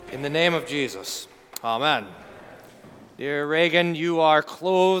In the name of Jesus, amen. Dear Reagan, you are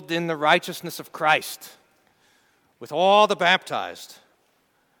clothed in the righteousness of Christ with all the baptized,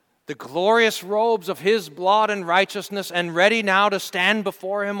 the glorious robes of his blood and righteousness, and ready now to stand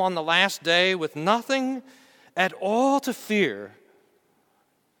before him on the last day with nothing at all to fear.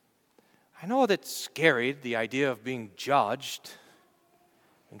 I know that's scary, the idea of being judged,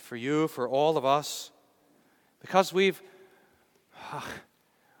 and for you, for all of us, because we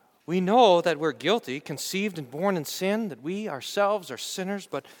know that we're guilty, conceived and born in sin, that we ourselves are sinners,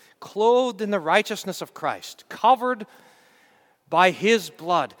 but clothed in the righteousness of Christ, covered by his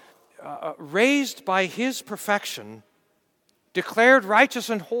blood, raised by his perfection, declared righteous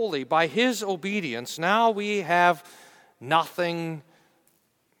and holy by his obedience. Now we have nothing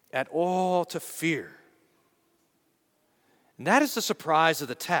at all to fear. And that is the surprise of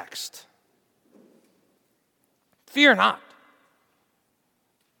the text. Fear not,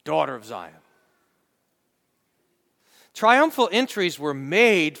 daughter of Zion. Triumphal entries were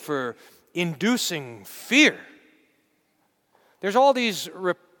made for inducing fear. There's all these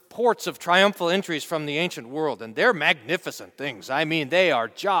reports of triumphal entries from the ancient world, and they're magnificent things. I mean, they are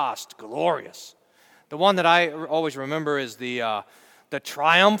just glorious. The one that I always remember is the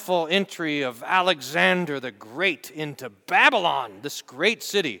triumphal entry of Alexander the Great into Babylon, this great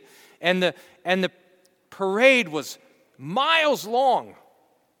city. And the parade was miles long.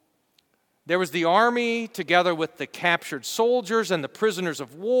 There was the army together with the captured soldiers and the prisoners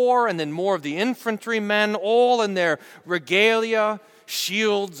of war, and then more of the infantrymen, all in their regalia,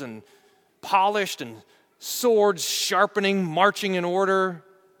 shields and polished and swords sharpening, marching in order.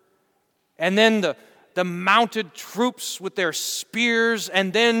 And then the mounted troops with their spears,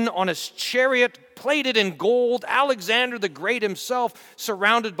 and then on his chariot, plated in gold, Alexander the Great himself,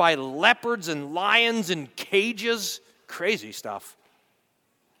 surrounded by leopards and lions in cages. Crazy stuff.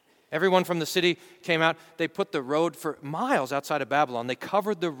 Everyone from the city came out. They put the road for miles outside of Babylon. They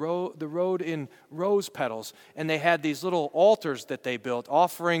covered the road in rose petals, and they had these little altars that they built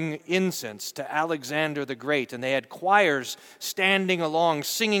offering incense to Alexander the Great, and they had choirs standing along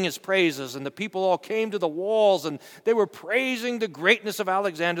singing his praises, and the people all came to the walls, and they were praising the greatness of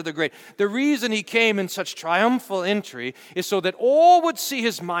Alexander the Great. The reason he came in such triumphal entry is so that all would see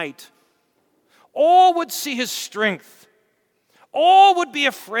his might, all would see his strength, all would be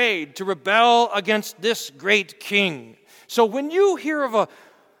afraid to rebel against this great king. So when you hear of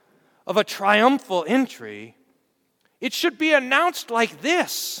a triumphal entry, it should be announced like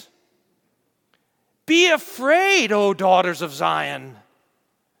this: be afraid, O daughters of Zion.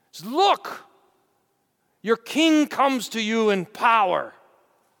 Look, your king comes to you in power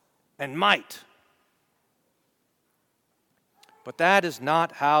and might. But that is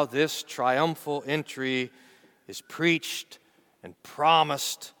not how this triumphal entry is preached and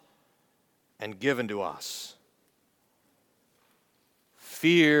promised and given to us.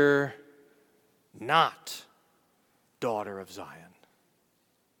 Fear not, daughter of Zion,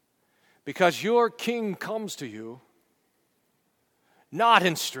 because your king comes to you not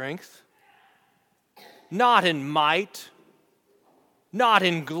in strength, not in might, not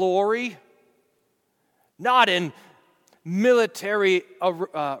in glory, not in military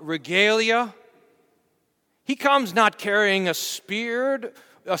regalia. He comes not carrying a spear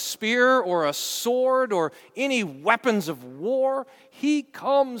or a sword or any weapons of war. He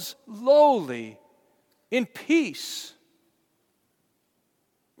comes lowly, in peace,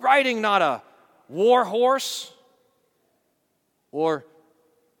 riding not a war horse, or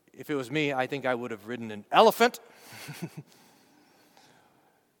if it was me, I think I would have ridden an elephant.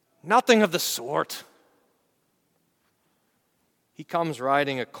 Nothing of the sort. He comes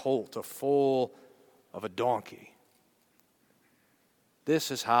riding a colt, a foal of a donkey.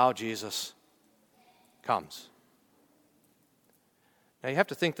 This is how Jesus comes. Now you have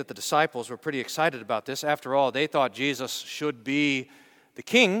to think that the disciples were pretty excited about this. After all, they thought Jesus should be the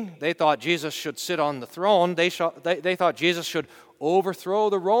king. They thought Jesus should sit on the throne. They thought Jesus should overthrow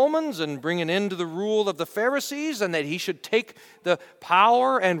the Romans and bring an end to the rule of the Pharisees, and that he should take the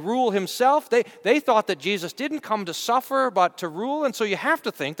power and rule himself. They thought that Jesus didn't come to suffer but to rule. And so you have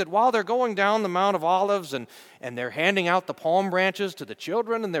to think that while they're going down the Mount of Olives and they're handing out the palm branches to the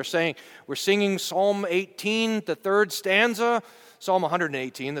children, and they're saying, we're singing Psalm 18, the third stanza, Psalm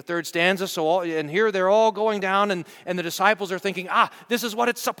 118, the third stanza. And here they're all going down, and the disciples are thinking, this is what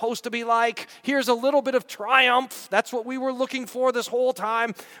it's supposed to be like. Here's a little bit of triumph. That's what we were looking for this whole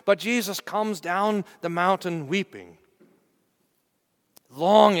time. But Jesus comes down the mountain weeping,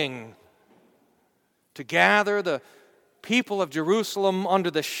 longing to gather the people of Jerusalem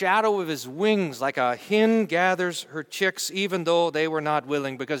under the shadow of his wings, like a hen gathers her chicks, even though they were not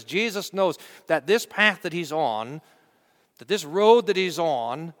willing, because Jesus knows that this path that he's on, that this road that he's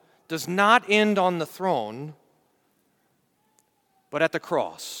on, does not end on the throne, but at the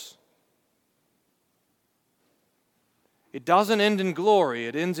cross. It doesn't end in glory,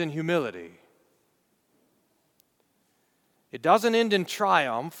 it ends in humility. It doesn't end in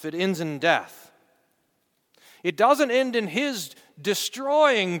triumph, it ends in death. It doesn't end in his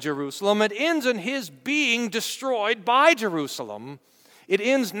destroying Jerusalem, it ends in his being destroyed by Jerusalem. It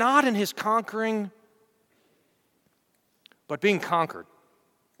ends not in his conquering, but being conquered,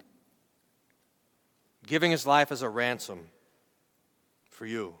 giving his life as a ransom for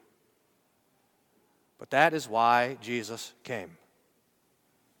you. But that is why Jesus came.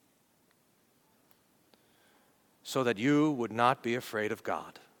 So that you would not be afraid of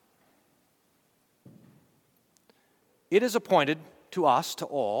God. It is appointed to us, to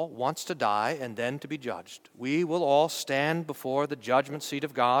all, once to die and then to be judged. We will all stand before the judgment seat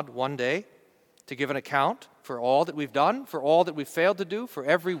of God one day to give an account for all that we've done, for all that we've failed to do, for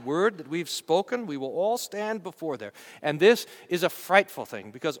every word that we've spoken. We will all stand before there. And this is a frightful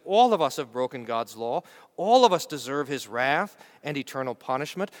thing because all of us have broken God's law. All of us deserve his wrath and eternal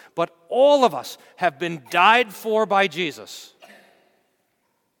punishment, but all of us have been died for by Jesus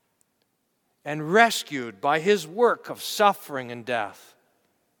and rescued by his work of suffering and death.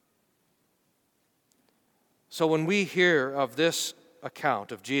 So when we hear of this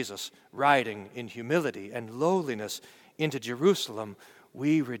account of Jesus riding in humility and lowliness into Jerusalem,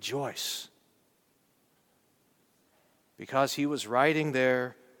 we rejoice because he was riding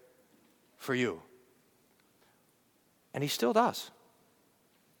there for you. And he still does.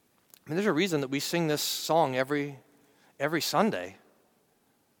 I mean, there's a reason that we sing this song every Sunday.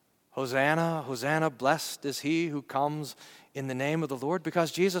 Hosanna, Hosanna, blessed is he who comes in the name of the Lord,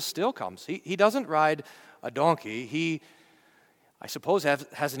 because Jesus still comes. He doesn't ride a donkey. He, I suppose,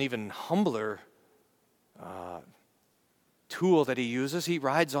 has an even humbler tool that he uses. He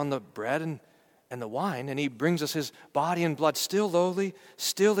rides on the bread and the wine, and he brings us his body and blood, still lowly,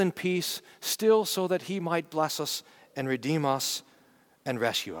 still in peace, still so that he might bless us and redeem us and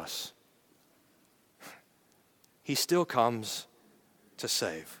rescue us. He still comes to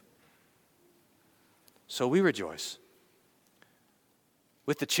save. So we rejoice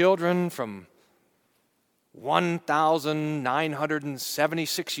with the children from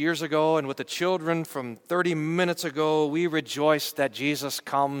 1,976 years ago and with the children from 30 minutes ago. We rejoice that Jesus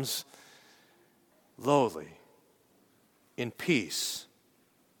comes lowly, in peace,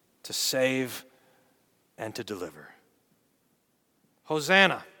 to save and to deliver.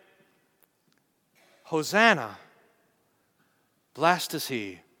 Hosanna, Hosanna, blessed is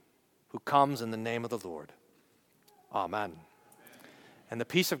he who comes in the name of the Lord. Amen. And the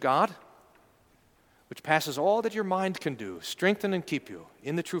peace of God, which passes all that your mind can do, strengthen and keep you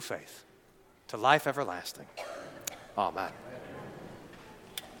in the true faith to life everlasting. Amen.